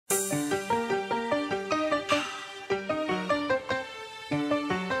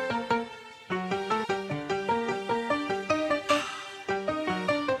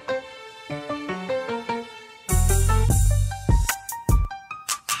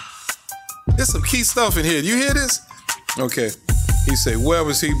There's some key stuff in here. Do you hear this? Okay. He said, where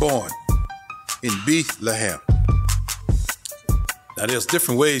was he born? In Bethlehem. Now, there's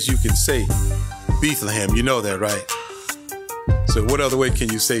different ways you can say Bethlehem. You know that, right? So what other way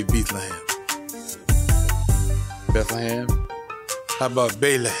can you say Bethlehem? Bethlehem? How about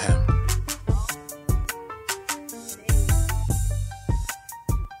Bethlehem?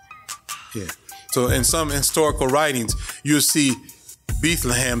 Yeah. So in some historical writings, you'll see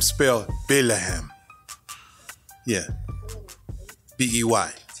Bethlehem spelled Bethlehem. Yeah.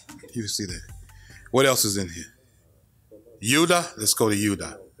 B-E-Y. You see that. What else is in here? Judah. Let's go to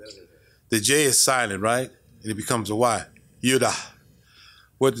Judah. The J is silent, right? And it becomes a Y. Judah.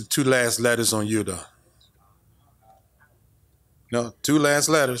 What are the two last letters on Judah? No, two last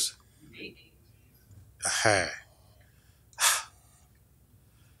letters. Aha.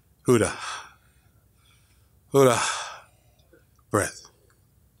 Huda. Huda. Breath.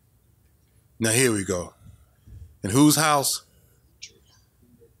 Now here we go. In whose house?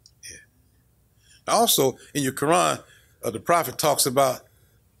 Yeah. Also, in your Quran, the prophet talks about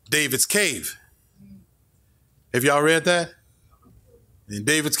David's cave. Have y'all read that? In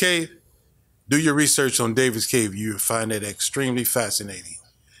David's cave? Do your research on David's cave. You'll find that extremely fascinating.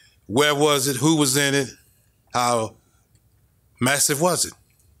 Where was it? Who was in it? How massive was it?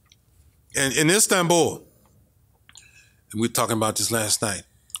 And in Istanbul, and we were talking about this last night.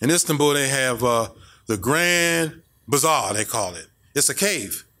 In Istanbul, they have the Grand Bazaar, they call it. It's a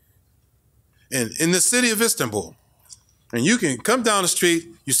cave. And in the city of Istanbul, and you can come down the street,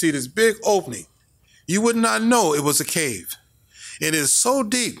 you see this big opening. You would not know it was a cave. It is so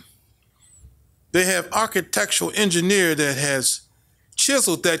deep. They have architectural engineer that has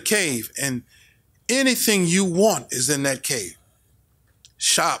chiseled that cave, and anything you want is in that cave.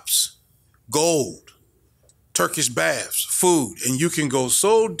 Shops, gold, Turkish baths, food, and you can go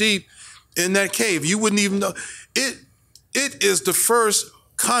so deep in that cave, you wouldn't even know. It is the first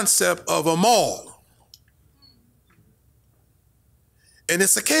concept of a mall. And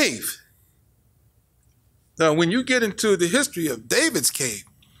it's a cave. Now, when you get into the history of David's cave,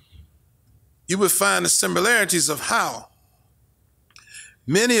 you would find the similarities of how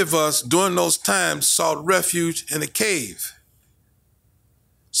many of us during those times sought refuge in a cave.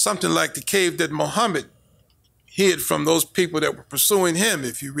 Something like the cave that Muhammad hid from those people that were pursuing him,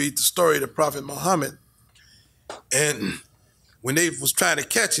 if you read the story of the Prophet Muhammad. And when they was trying to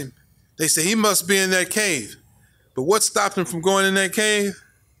catch him, they said he must be in that cave. But what stopped him from going in that cave?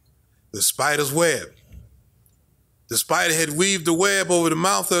 The spider's web. The spider had weaved the web over the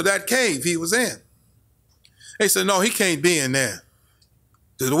mouth of that cave he was in. They said, no, he can't be in there.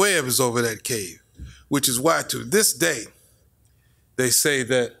 The web is over that cave, which is why to this day, they say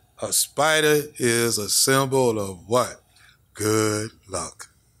that a spider is a symbol of what? Good luck.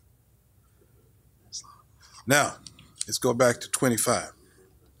 Now, let's go back to 25.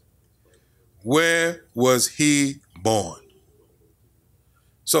 Where was he born?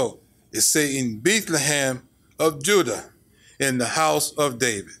 So, it's saying in Bethlehem of Judah, in the house of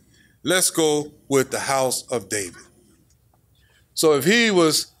David. Let's go with the house of David. So if he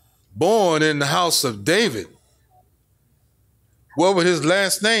was born in the house of David, what would his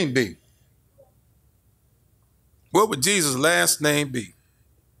last name be? What would Jesus' last name be?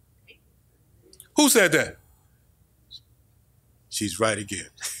 Who said that? She's right again.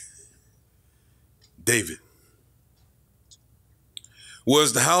 David.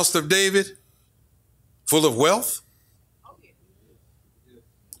 Was the house of David full of wealth?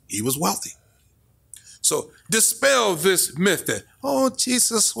 He was wealthy. So dispel this myth that, oh,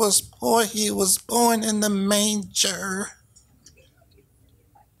 Jesus was poor. He was born in the manger.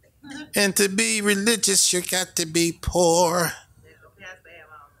 And to be religious, you got to be poor.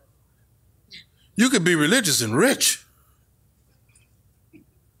 You could be religious and rich.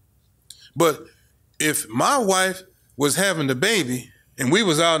 But if my wife was having the baby and we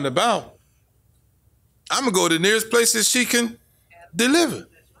was out and about, I'm going to go to the nearest place that she can deliver.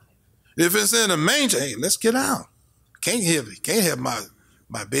 If it's in a manger, hey, let's get out. Can't have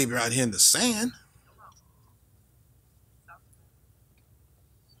my baby right here in the sand.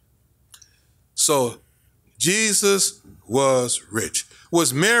 So Jesus was rich.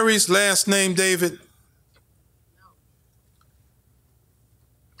 Was Mary's last name David?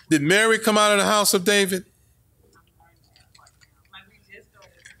 Did Mary come out of the house of David?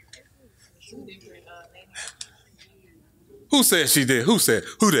 Who said she did? Who said?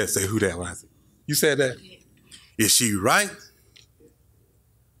 Who that say? Who that? You said that? Is she right?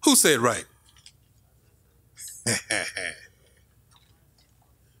 Who said right?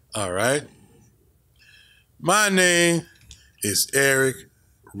 All right. My name is Eric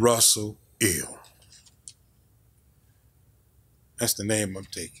Russell ill. That's the name I'm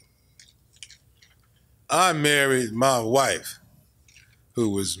taking. I married my wife, who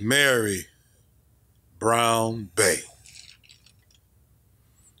was Mary Brown Bey.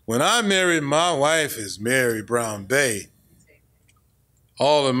 When I married my wife as Mary Brown Bey,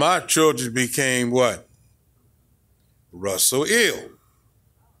 all of my children became what? Russell Ill.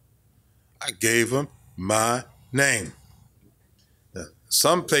 I gave them my name. Now,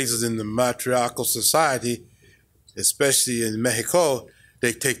 some places in the matriarchal society, especially in Mexico,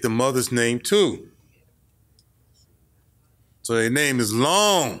 they take the mother's name too. So their name is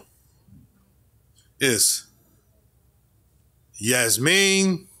long. It's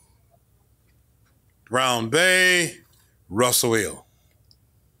Yasmin Brown Bey Russell Ill.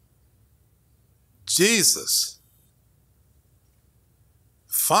 Jesus,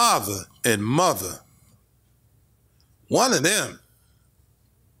 father and mother, one of them,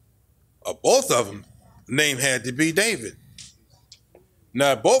 or both of them, name had to be David.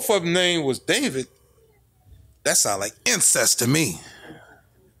 Now, both of them name was David. That sounds like incest to me.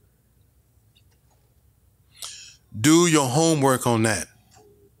 Do your homework on that.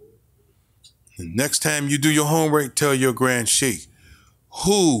 The next time you do your homework, tell your Grand Sheik,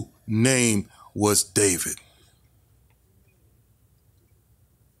 who name was David?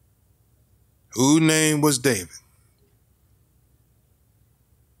 Who name was David?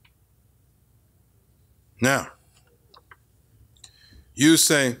 Now, you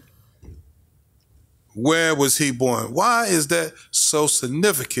say, where was he born? Why is that so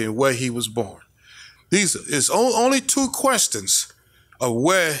significant where he was born? These is only two questions of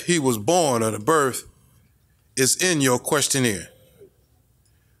where he was born or the birth is in your questionnaire.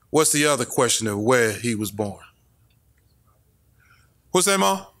 What's the other question of where he was born? What's that,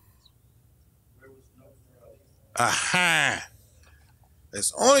 Ma? Aha.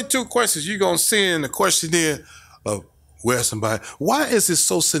 There's only two questions you're going to see in the questionnaire of where somebody. Why is it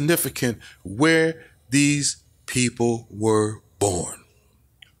so significant where these people were born?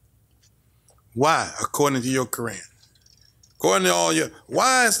 Why, according to your Quran? According to all your,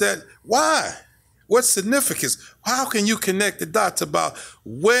 why is that? Why? What's significance? How can you connect the dots about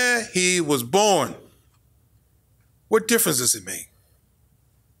where he was born? What difference does it make?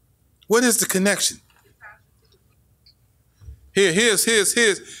 What is the connection? Here's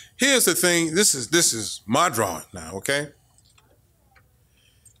the thing. This is my drawing now, okay?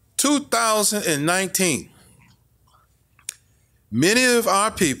 2019. Many of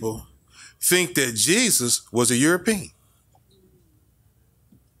our people think that Jesus was a European.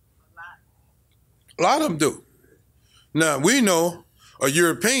 A lot of them do. Now, we know a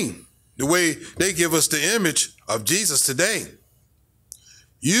European, the way they give us the image of Jesus today,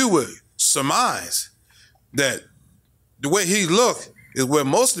 you would surmise that the way he looked is where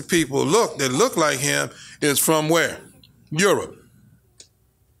most of the people look that look like him is from where? Europe.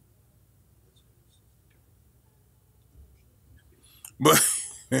 But,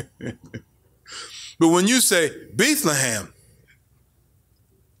 but when you say Bethlehem,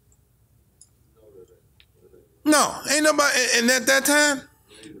 no, ain't nobody, and at that time,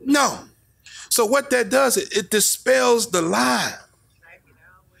 no. So what that does, it dispels the lie.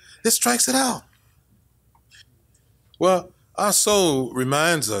 It strikes it out. Well, our soul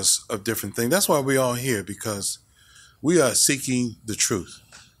reminds us of different things. That's why we're all here, because we are seeking the truth.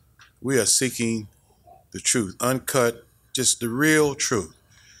 We are seeking the truth, uncut, just the real truth.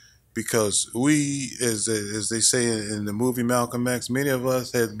 Because we, as they say in the movie Malcolm X, many of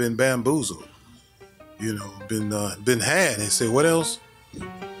us have been bamboozled, you know, been had. They say, what else?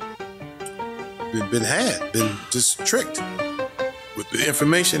 Been had, been just tricked with the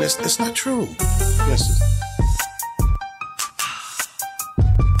information. It's not true. Yes, sir.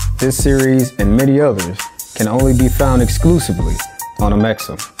 This series and many others can only be found exclusively on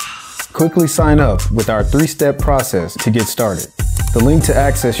Amexem. Quickly sign up with our 3-step process to get started. The link to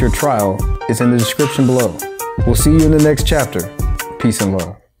access your trial is in the description below. We'll see you in the next chapter. Peace and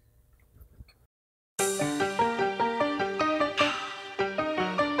love.